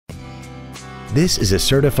This is a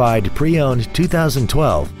certified pre-owned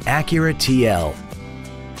 2012 Acura TL.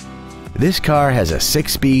 This car has a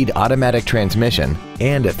 6-speed automatic transmission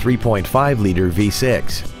and a 3.5-liter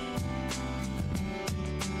V6.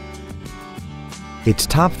 Its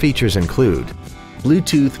top features include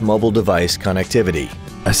Bluetooth mobile device connectivity,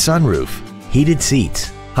 a sunroof, heated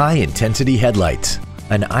seats, high-intensity headlights,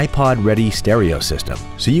 an iPod-ready stereo system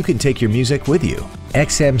so you can take your music with you,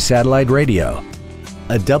 XM satellite radio,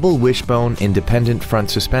 a double wishbone independent front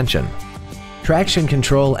suspension, traction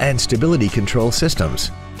control and stability control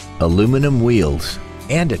systems, aluminum wheels,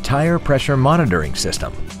 and a tire pressure monitoring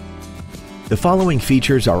system. The following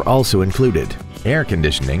features are also included: air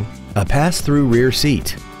conditioning, a pass-through rear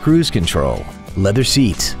seat, cruise control, leather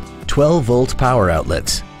seats, 12-volt power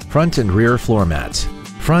outlets, front and rear floor mats,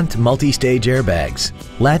 front multi-stage airbags,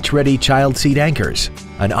 latch-ready child seat anchors,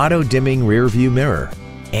 an auto-dimming rear-view mirror,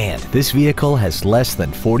 and this vehicle has less than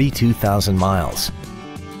 42,000 miles.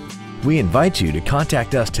 We invite you to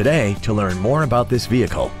contact us today to learn more about this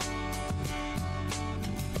vehicle.